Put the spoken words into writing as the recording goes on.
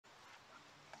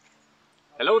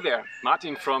Hello there,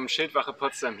 Martin from Schilt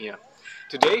Potsdam here.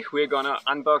 Today we're gonna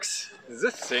unbox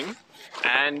this thing,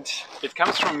 and it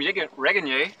comes from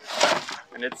Regenyei,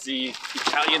 and it's the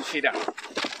Italian feeder.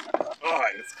 Oh,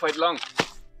 and it's quite long.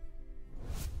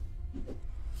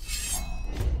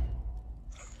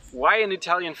 Why an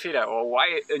Italian feeder, or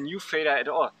why a new feeder at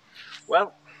all?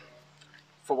 Well,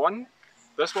 for one,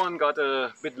 this one got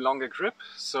a bit longer grip,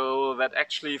 so that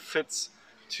actually fits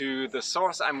to the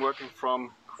source I'm working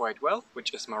from quite well,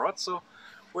 which is Marozzo,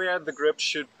 where the grip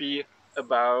should be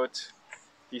about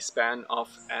the span of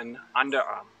an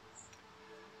underarm.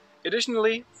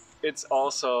 Additionally, it's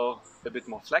also a bit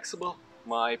more flexible.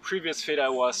 My previous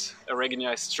feeder was a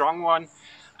Regenyei strong one,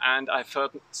 and I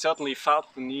certainly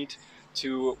felt the need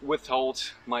to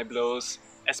withhold my blows,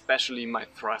 especially my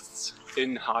thrusts,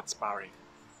 in hard sparring.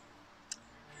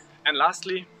 And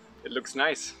lastly, it looks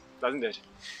nice, doesn't it?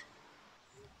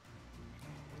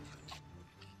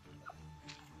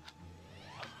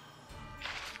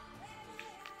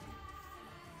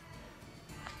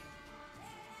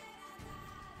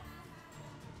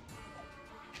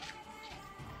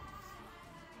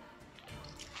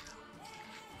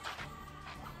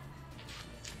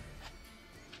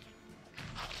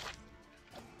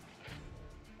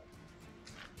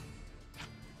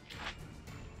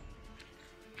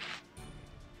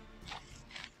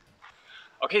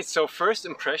 Okay, so first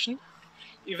impression,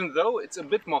 even though it's a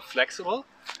bit more flexible,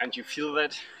 and you feel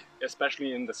that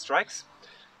especially in the strikes,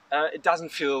 it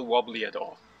doesn't feel wobbly at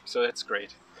all, so that's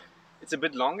great. It's a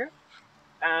bit longer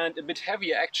and a bit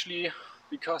heavier actually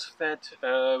because of that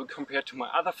compared to my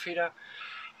other feeder,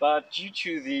 but due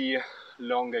to the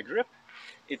longer grip,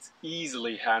 it's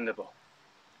easily handleable.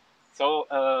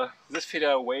 So this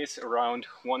feeder weighs around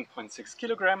 1.6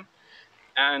 kilogram,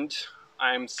 and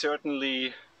I'm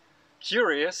certainly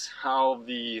curious how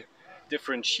the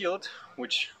different Schilt,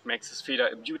 which makes this feeder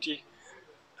a beauty,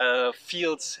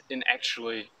 feels in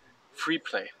actually free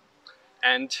play.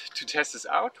 And to test this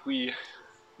out, we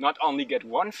not only get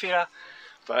one feeder,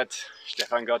 but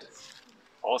Stefan got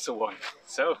also one.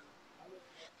 So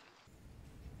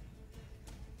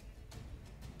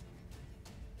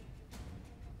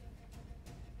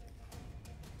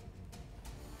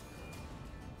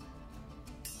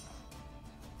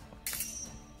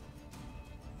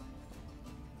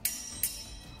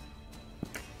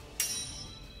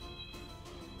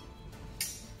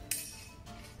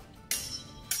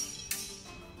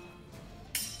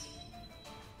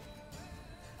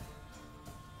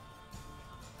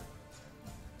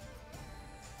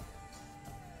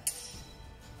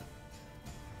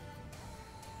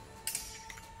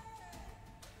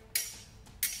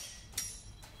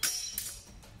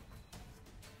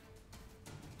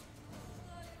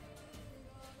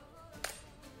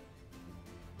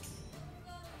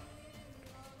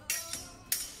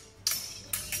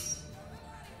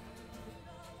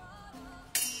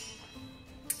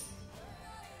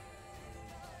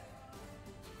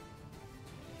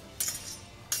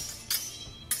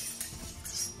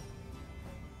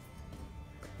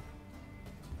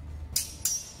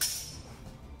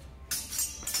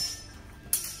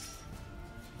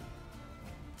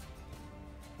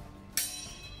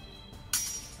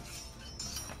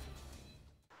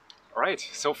Alright,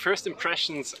 so first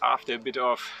impressions after a bit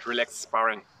of relaxed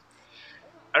sparring.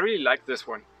 I really like this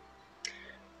one.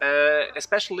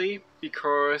 Especially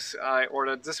because I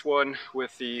ordered this one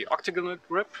with the octagonal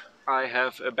grip. I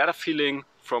have a better feeling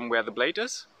from where the blade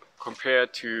is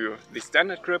compared to the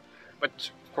standard grip, but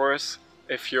of course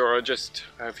if you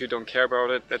don't care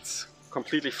about it, that's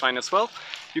completely fine as well.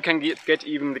 You can get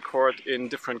even the cord in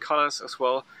different colors as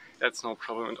well, that's no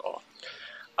problem at all.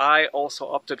 I also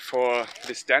opted for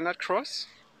the standard cross,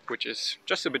 which is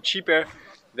just a bit cheaper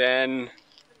than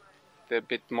the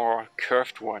bit more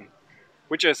curved one,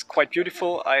 which is quite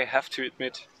beautiful, I have to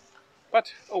admit,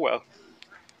 but oh well.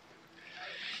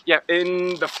 Yeah,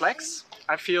 in the flex,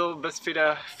 I feel this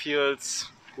feeder feels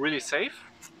really safe.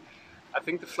 I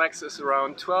think the flex is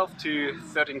around 12 to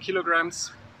 13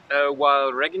 kilograms,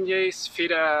 while Regenyei's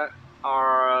feeder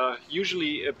are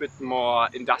usually a bit more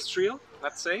industrial,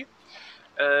 let's say.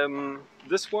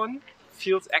 This one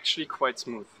feels actually quite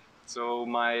smooth. So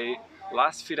my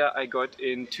last feeder I got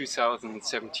in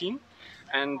 2017,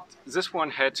 and this one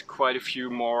had quite a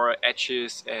few more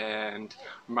edges and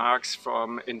marks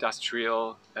from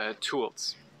industrial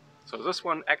tools. So this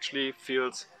one actually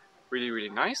feels really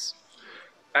nice,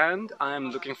 and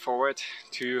I'm looking forward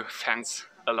to fence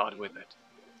a lot with it.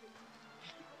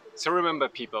 So remember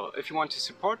people, if you want to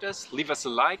support us, leave us a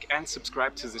like and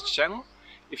subscribe to this channel.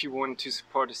 If you want to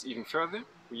support us even further,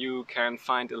 you can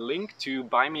find a link to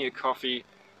buy me a coffee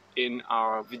in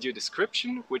our video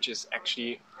description, which is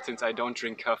actually, since I don't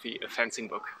drink coffee, a fencing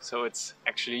book. So it's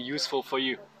actually useful for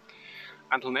you.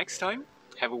 Until next time,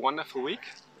 have a wonderful week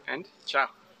and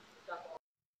ciao!